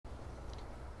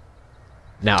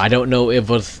Now, I don't know if it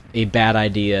was a bad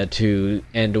idea to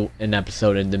end an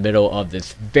episode in the middle of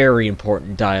this very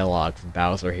important dialogue from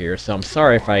Bowser here, so I'm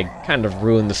sorry if I kind of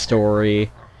ruined the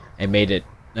story and made it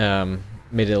a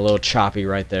little choppy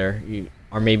right there.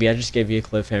 Or maybe I just gave you a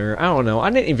cliffhanger. I don't know.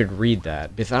 I didn't even read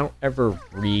that, because I don't ever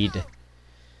read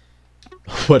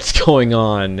what's going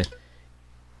on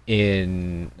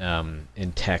in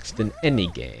text in any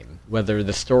game, whether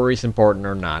the story's important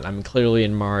or not. I mean, clearly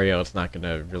in Mario it's not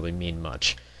gonna really mean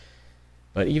much,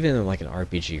 but even in like an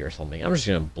RPG or something, I'm just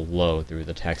gonna blow through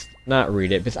the text, not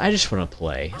read it, because I just want to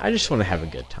play. I just want to have a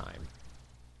good time.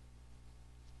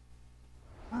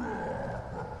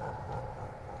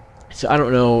 So I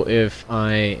don't know if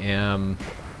I am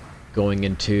going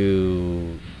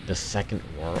into the second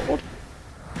world,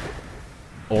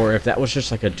 or if that was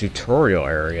just like a tutorial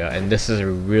area, and this is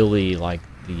really like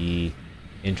the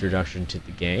introduction to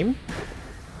the game.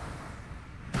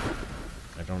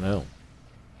 I don't know.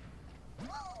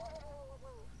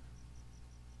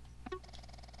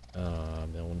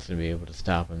 No one's gonna be able to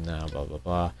stop him now, blah blah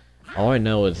blah. All I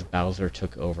know is Bowser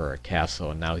took over a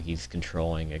castle, and now he's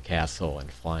controlling a castle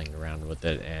and flying around with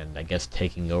it, and I guess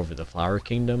taking over the Flower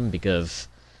Kingdom, because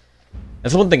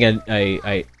that's one thing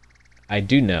I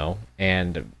do know,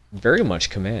 and very much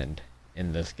commend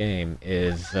in this game,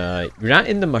 is you're not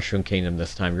in the Mushroom Kingdom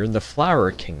this time, you're in the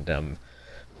Flower Kingdom,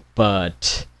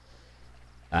 but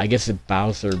I guess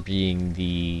Bowser being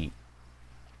the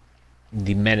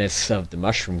menace of the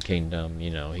Mushroom Kingdom, you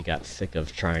know, he got sick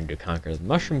of trying to conquer the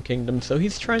Mushroom Kingdom, so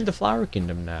he's trying the Flower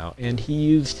Kingdom now, and he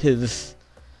used his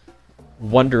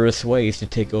wondrous ways to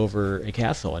take over a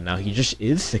castle, and now he just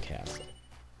is the castle.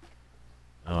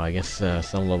 Oh, I guess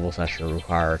some levels actually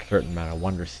require a certain amount of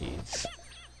Wonder Seeds.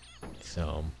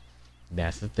 So,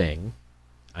 that's the thing.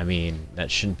 I mean, that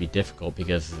shouldn't be difficult,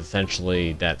 because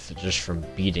essentially that's just from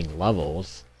beating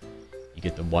levels. You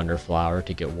get the Wonder Flower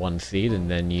to get 1 seed, and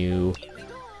then you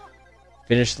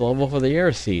finish the level for the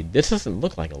Air Seed. This doesn't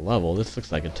look like a level, this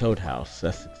looks like a Toad House.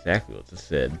 That's exactly what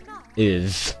this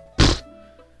is.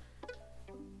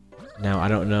 Now, I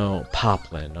don't know...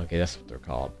 Popland, okay, that's what they're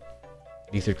called.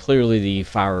 These are clearly the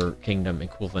Flower Kingdom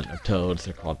equivalent of toads.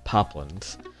 They're called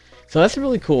Poplands. So that's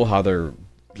really cool how they're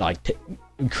like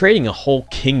creating a whole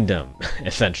kingdom,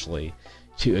 essentially,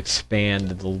 to expand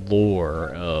the lore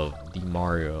of the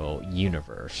Mario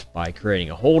universe by creating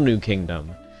a whole new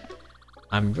kingdom.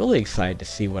 I'm really excited to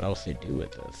see what else they do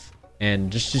with this,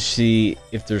 and just to see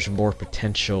if there's more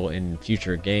potential in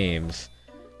future games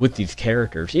with these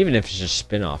characters, even if it's just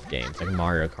spin-off games like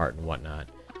Mario Kart and whatnot,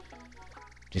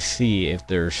 to see if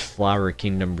there's Flower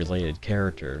Kingdom related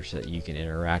characters that you can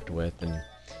interact with. And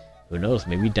who knows,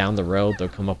 maybe down the road they'll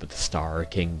come up with the Star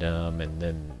Kingdom, and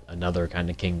then another kind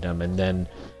of kingdom, and then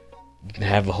you can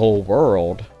have a whole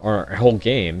world, or a whole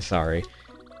game, sorry,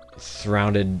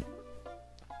 surrounding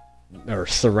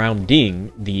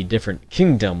the different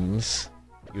kingdoms.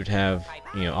 You'd have,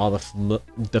 you know, all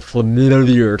the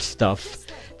familiar stuff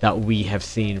that we have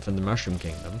seen from the Mushroom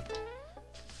Kingdom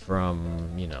from,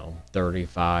 you know,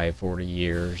 35, 40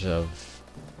 years of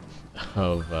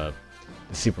the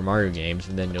Super Mario games,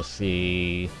 and then you'll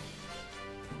see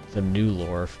some new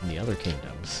lore from the other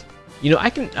kingdoms. You know, I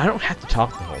don't have to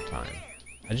talk the whole time.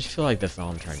 I just feel like that's all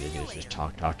I'm trying to do is just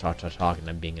talk, and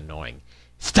I'm being annoying.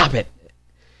 Stop it!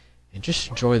 And just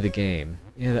enjoy the game.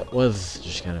 Yeah, that was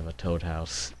just kind of a Toad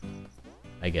House,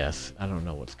 I guess. I don't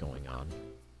know what's going on.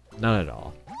 Not at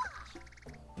all.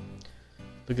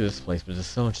 Look at this place, but there's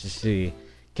so much to see.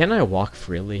 Can I walk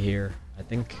freely here? I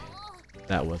think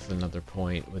that was another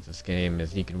point with this game,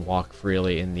 is you can walk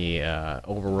freely in the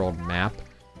overworld map,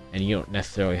 and you don't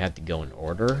necessarily have to go in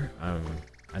order.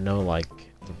 I know like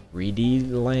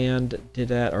 3D Land did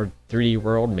that, or 3D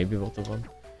World, maybe both of them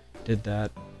did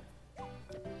that.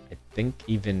 I think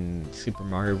even Super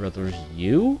Mario Bros.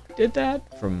 U did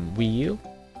that from Wii U.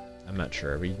 I'm not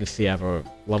sure, but you can see I have a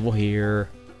level here.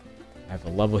 I have a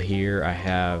level here. I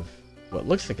have what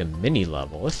looks like a mini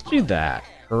level. Let's do that.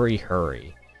 Hurry,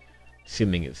 hurry.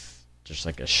 Assuming it's just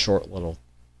like a short little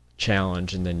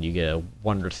challenge, and then you get a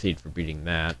Wonder Seed for beating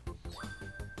that.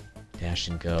 Dash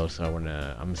and go. So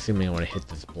I'm assuming I want to hit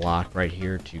this block right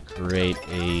here to create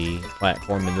a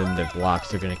platform, and then the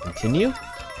blocks are going to continue.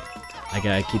 I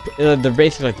gotta keep... they're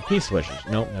basically like the P-switches.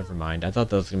 Nope, never mind. I thought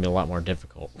that was going to be a lot more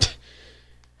difficult.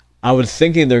 I was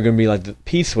thinking they're going to be like the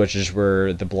P-switches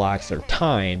where the blocks are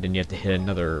timed and you have to hit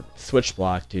another switch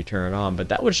block to turn it on, but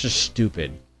that was just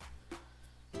stupid.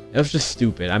 That was just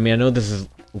stupid. I mean, I know this is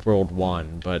World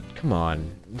 1, but come on.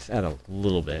 Let's add a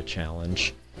little bit of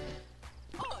challenge.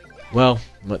 Well,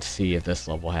 let's see if this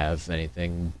level has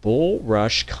anything. Bull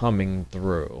Rush coming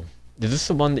through. Is this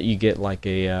the one that you get like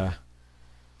a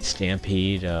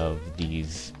stampede of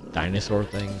these dinosaur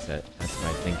things? That's what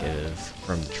I think it is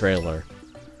from the trailer.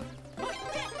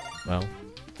 Well,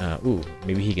 ooh,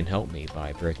 maybe he can help me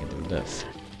by breaking through this.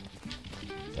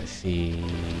 I see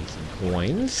some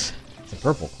coins. Some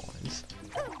purple coins.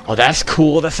 Oh, that's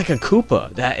cool. That's like a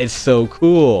Koopa. That is so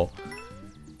cool.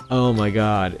 Oh my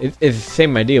god. It's the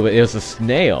same idea, but it was a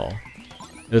snail.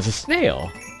 It was a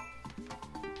snail.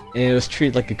 And it was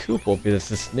treated like a Koopa because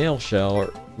the snail shell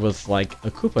was like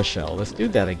a Koopa shell. Let's do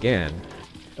that again.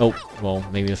 Oh, well,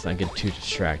 maybe let's not get too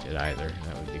distracted either.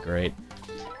 That would be great.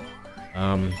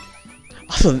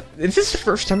 Also, is this the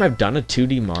first time I've done a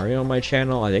 2D Mario on my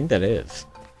channel? I think that is.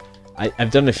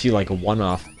 I've done a few like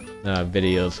one-off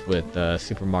videos with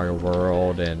Super Mario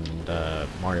World and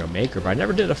Mario Maker, but I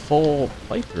never did a full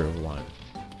playthrough one.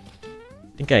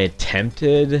 I think I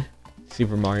attempted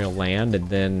Super Mario Land, and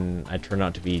then I turned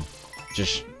out to be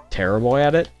just terrible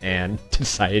at it, and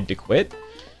decided to quit.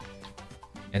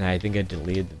 And I think I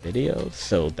deleted the video,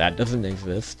 so that doesn't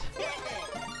exist.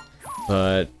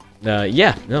 But,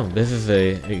 yeah, no, this is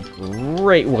a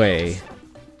great way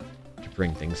to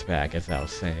bring things back, as I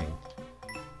was saying.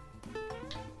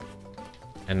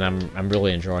 And I'm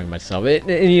really enjoying myself. And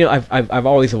you know, I've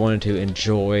always wanted to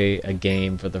enjoy a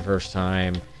game for the first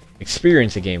time,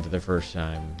 experience a game for the first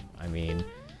time. I mean,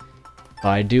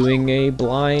 by doing a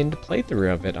blind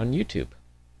playthrough of it on YouTube.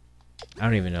 I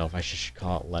don't even know if I should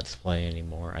call it Let's Play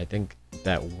anymore. I think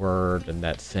that word and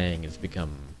that saying has become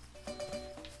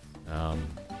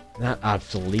not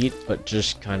obsolete, but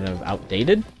just kind of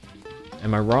outdated.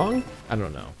 Am I wrong? I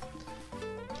don't know.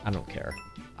 I don't care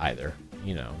either.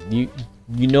 You know,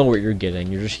 you know what you're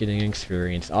getting. You're just getting an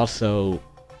experience. Also,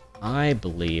 I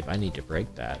believe I need to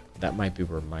break that. That might be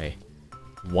where my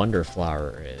Wonder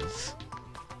Flower is.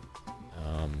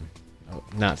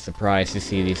 Not surprised to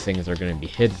see these things are going to be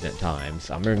hidden at times.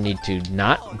 I'm going to need to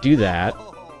not do that.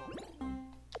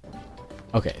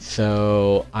 Okay,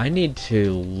 so I need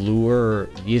to lure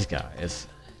these guys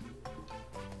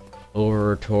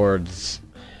over towards,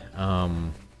 I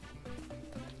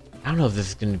don't know if this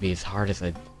is going to be as hard as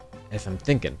I'm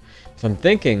thinking. So I'm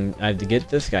thinking I have to get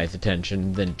this guy's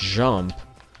attention, then jump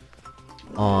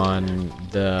on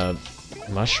the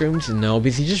mushrooms. No,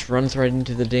 because he just runs right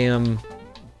into the damn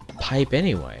pipe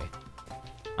anyway.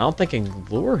 I don't think I can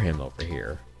lure him over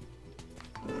here.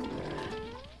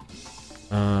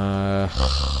 Can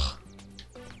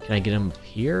I get him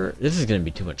here? This is gonna be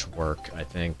too much work, I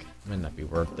think. Might not be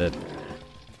worth it.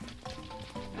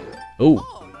 Oh,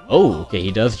 okay,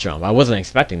 he does jump. I wasn't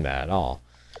expecting that at all.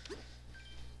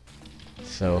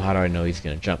 So how do I know he's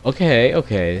gonna jump?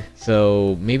 Okay,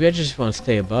 so maybe I just want to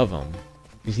stay above him.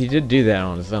 Because he did do that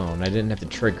on his own. I didn't have to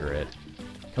trigger it.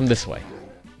 Come this way.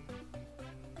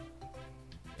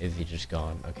 Is he just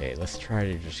gone? Okay, let's try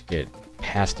to just get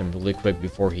past him really quick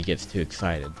before he gets too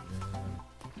excited.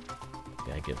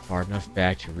 Gotta get far enough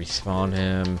back to respawn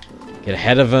him. Get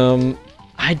ahead of him.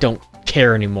 I don't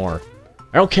care anymore.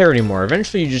 I don't care anymore.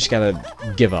 Eventually you just gotta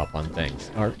give up on things.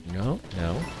 Or, no.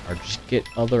 Or just get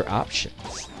other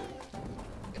options.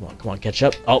 Come on, catch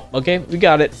up. Oh, okay, we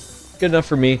got it. Good enough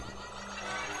for me.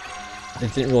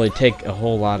 It didn't really take a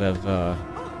whole lot of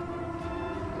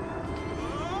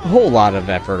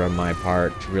effort on my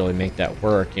part to really make that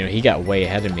work. You know, he got way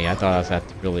ahead of me. I thought I was have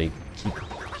to really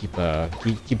keep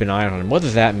an eye on him. What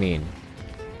does that mean?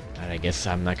 And I guess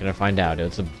I'm not gonna find out.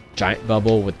 It's a giant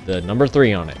bubble with the number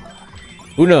 3 on it.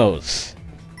 Who knows?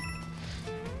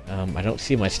 I don't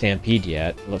see my stampede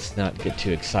yet. Let's not get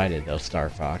too excited though, Star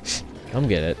Fox. Come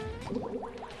get it.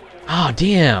 Oh,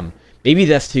 damn! Maybe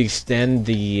that's to extend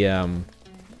the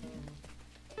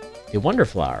Wonder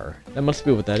Flower. That must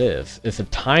be what that is. It's a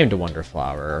timed Wonder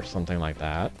Flower or something like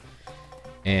that.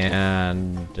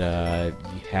 And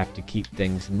you have to keep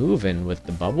things moving with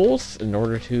the bubbles in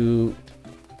order to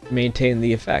maintain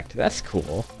the effect. That's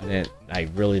cool. I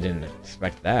really didn't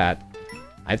expect that.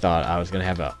 I thought I was gonna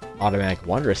have an automatic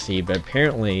Wonder Seed, but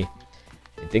apparently,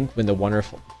 I think when the Wonder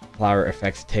Flower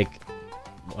effects take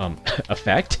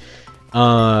effect,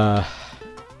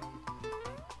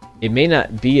 it may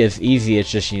not be as easy as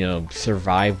just, you know,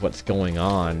 survive what's going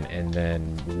on and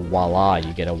then voila,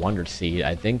 you get a Wonder Seed.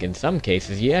 I think in some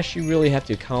cases, you actually really have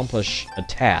to accomplish a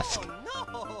task.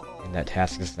 And that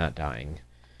task is not dying.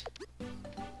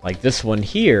 Like this one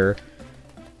here,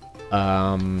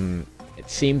 it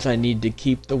seems I need to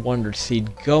keep the Wonder Seed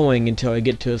going until I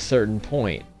get to a certain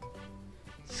point.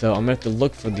 So I'm gonna have to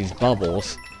look for these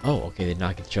bubbles. Oh, okay, they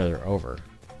knock each other over.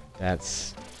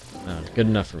 That's good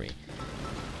enough for me.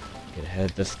 Get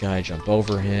ahead of this guy, jump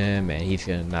over him, and he's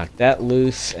gonna knock that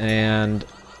loose, and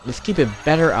let's keep a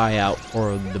better eye out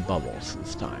for the bubbles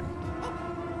this time.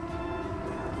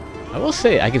 I will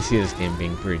say, I can see this game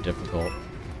being pretty difficult.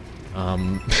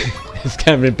 It's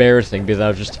kind of embarrassing because I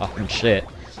was just talking shit.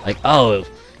 Like, oh,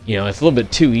 you know, it's a little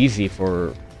bit too easy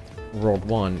for World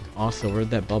 1. Also, where'd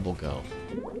that bubble go?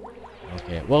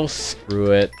 Okay, well,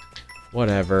 screw it.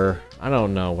 Whatever. I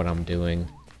don't know what I'm doing.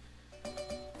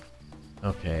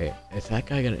 Okay, is that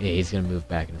guy gonna... Yeah, he's gonna move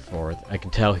back and forth. I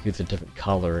can tell he was a different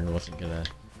color and wasn't gonna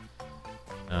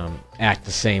act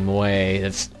the same way.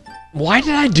 That's... Why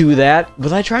did I do that?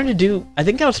 Was I trying to do... I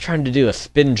think I was trying to do a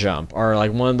spin jump, or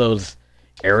like one of those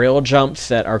aerial jumps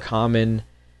that are common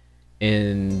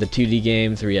in the 2D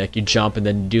games, where you jump and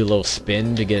then do a little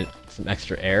spin to get some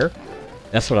extra air.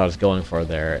 That's what I was going for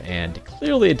there, and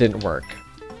clearly it didn't work.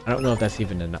 I don't know if that's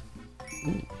even enough.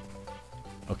 Ooh.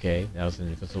 Okay, that was an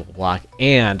invisible block,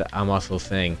 and I'm also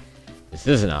saying this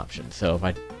is an option. So if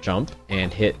I jump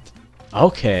and hit...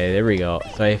 Okay, there we go.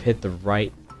 So I hit the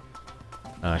right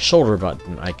shoulder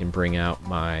button, I can bring out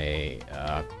my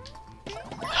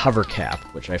hover cap,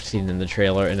 which I've seen in the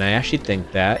trailer, and I actually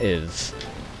think that is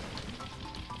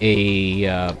a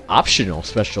optional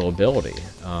special ability.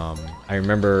 I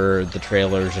remember the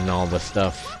trailers and all the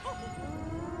stuff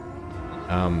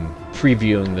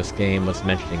previewing this game was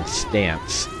mentioning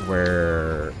stamps,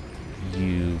 where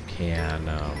you can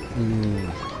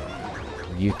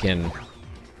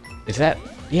is that...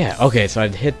 Yeah, okay, so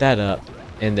I'd hit that up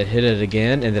and then hit it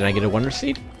again, and then I get a Wonder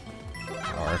Seed?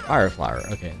 Or a Fire Flower.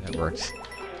 Okay, that works.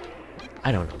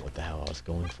 I don't know what the hell I was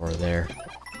going for there.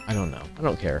 I don't know. I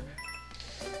don't care.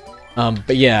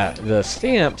 But yeah, the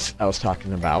stamps I was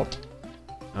talking about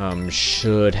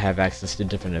should have access to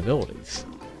different abilities.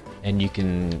 And you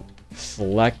can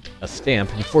select a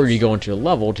stamp before you go into a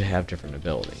level to have different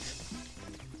abilities.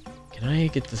 Can I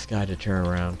get this guy to turn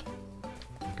around?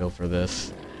 Go for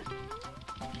this.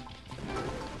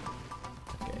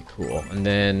 Cool. And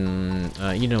then,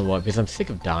 you know what, because I'm sick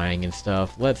of dying and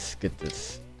stuff, let's get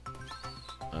this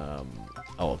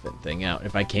elephant thing out.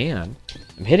 If I can.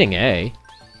 I'm hitting A.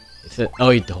 Is it?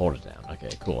 Oh, you have to hold it down. Okay,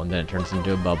 cool. And then it turns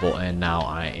into a bubble, and now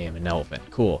I am an elephant.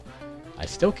 Cool. I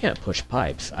still can't push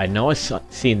pipes. I know I've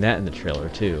seen that in the trailer,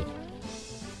 too.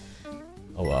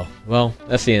 Oh well. Well,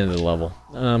 that's the end of the level.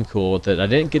 I'm cool with it. I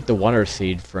didn't get the Wonder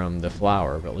Seed from the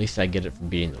flower, but at least I get it from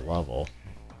beating the level.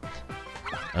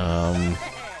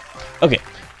 Okay,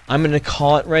 I'm going to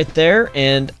call it right there,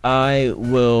 and I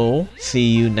will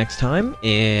see you next time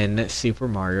in Super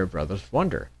Mario Bros.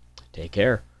 Wonder. Take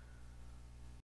care.